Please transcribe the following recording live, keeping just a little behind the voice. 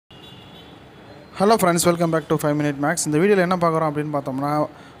Hello friends, welcome back to 5 Minute Max. இந்த வீடியோவில் என்ன பார்க்குறோம் அப்படின்னு பார்த்தோம்னா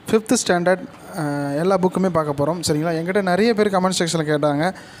 5th ஸ்டாண்டர்ட் எல்லா புக்குமே பார்க்க போகிறோம். சரிங்களா? என்கிட்ட நிறைய பேர் கமெண்ட் செக்ஷனில் கேட்டாங்க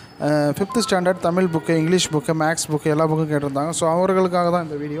 5th standard Tamil book, English book, maths book எல்லா புக்கும் கேட்டிருந்தாங்க. ஸோ அவர்களுக்காக தான்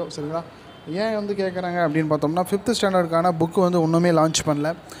இந்த வீடியோ. சரிங்களா? ஏன் வந்து கேட்குறாங்க அப்படின்னு பார்த்தோம்னா 5th ஸ்டாண்டர்டுக்கான புக்கு வந்து ஒன்றுமே லான்ச் பண்ணல.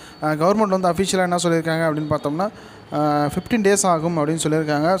 கவர்மெண்ட் வந்து அஃபிஷியலாக என்ன சொல்லியிருக்காங்க அப்படின்னு பார்த்தோம்னா 15 டேஸ் ஆகும் அப்படின்னு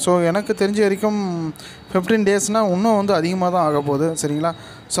சொல்லியிருக்காங்க. ஸோ எனக்கு தெரிஞ்ச வரைக்கும் 15 டேஸ்னால் இன்னும் வந்து அதிகமாக தான் ஆக போகுது. சரிங்களா?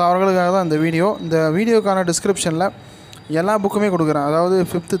 ஸோ அவர்களுக்காக தான் இந்த வீடியோக்கான டிஸ்கிரிப்ஷனில் எல்லா புக்குமே கொடுக்குறேன். அதாவது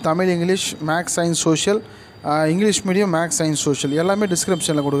 5th Tamil, English, maths, science, social, English medium, maths, science, social எல்லாமே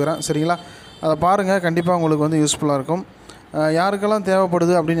டிஸ்கிரிப்ஷனில் கொடுக்குறேன். சரிங்களா? அதை பாருங்கள், கண்டிப்பாக உங்களுக்கு வந்து யூஸ்ஃபுல்லாக இருக்கும். யாருக்கெல்லாம்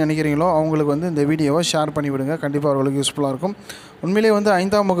தேவைப்படுது அப்படின்னு நினைக்கிறீங்களோ அவங்களுக்கு வந்து இந்த வீடியோவை ஷேர் பண்ணிவிடுங்க. கண்டிப்பாக அவர்களுக்கு யூஸ்ஃபுல்லாக இருக்கும். உண்மையிலே வந்து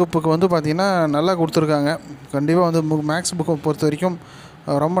 5ஆம் வகுப்புக்கு வந்து பார்த்திங்கன்னா நல்லா கொடுத்துருக்காங்க. கண்டிப்பாக வந்து மேக்ஸ் புக்கை பொறுத்த வரைக்கும்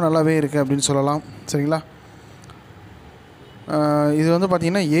ரொம்ப நல்லாவே இருக்குது அப்படின்னு சொல்லலாம். சரிங்களா? இது வந்து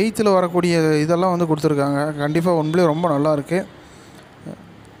பார்த்திங்கன்னா 8th வரக்கூடிய இதெல்லாம் வந்து கொடுத்துருக்காங்க. கண்டிப்பாக உண்மையிலே ரொம்ப நல்லா இருக்குது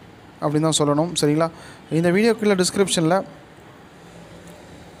அப்படின்னு தான் சொல்லணும். சரிங்களா? இந்த வீடியோக்குள்ள டிஸ்கிரிப்ஷனில்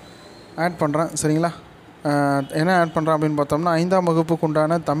ஆட் பண்ணுறேன். சரிங்களா? என்ன ஆட் பண்ணுறேன் அப்படின்னு பார்த்தோம்னா 5ஆம் வகுப்புக்கு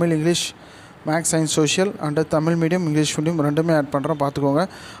உண்டான Tamil, English, maths, science, social and Tamil medium, English medium ரெண்டுமே ஆட் பண்ணுறேன், பார்த்துக்கோங்க.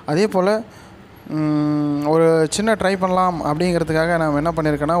 அதே போல் ஒரு சின்ன ட்ரை பண்ணலாம் அப்படிங்கிறதுக்காக நான் என்ன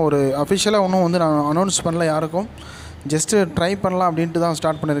பண்ணியிருக்கேன்னா, ஒரு அஃபிஷியலாக ஒன்றும் வந்து நான் அனௌன்ஸ் பண்ணல யாருக்கும். ஜஸ்ட்டு ட்ரை பண்ணலாம் அப்படின்ட்டு தான்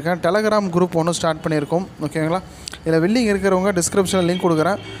ஸ்டார்ட் பண்ணியிருக்கேன். டெலகிராம் குரூப் ஒன்று ஸ்டார்ட் பண்ணியிருக்கோம். ஓகேங்களா? இதில் வில்லிங் இருக்கிறவங்க டிஸ்கிரிப்ஷனில் லிங்க்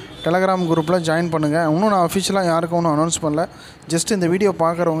கொடுக்குறேன். டெலகிராம் குரூப்பில் ஜாயின் பண்ணுங்கள். இன்னும் நான் அஃபிஷியலாக யாருக்கும் ஒன்றும் அனௌன்ஸ் பண்ணல. ஜஸ்ட் இந்த வீடியோ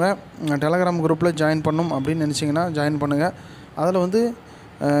பார்க்குறவங்க டெலகிராம் குரூப்பில் ஜாயின் பண்ணணும் அப்படின்னு நினச்சிங்கன்னா ஜாயின் பண்ணுங்கள். அதில் வந்து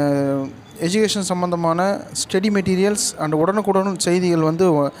எஜுகேஷன் சம்மந்தமான ஸ்டடி மெட்டீரியல்ஸ் அண்ட் உடனுக்குடன் செய்திகள் வந்து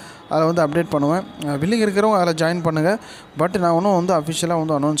அதில் வந்து அப்டேட் பண்ணுவேன். வில்லிங் இருக்கிறவங்க அதில் ஜாயின் பண்ணுங்கள். பட் நான் ஒன்றும் வந்து அஃபிஷியலாக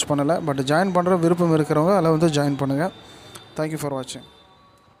வந்து அனௌன்ஸ் பண்ணலை. பட் ஜாயின் பண்ணுற விருப்பம் இருக்கிறவங்க அதில் வந்து ஜாயின் பண்ணுங்கள். தேங்க்யூ ஃபார் வாட்சிங்.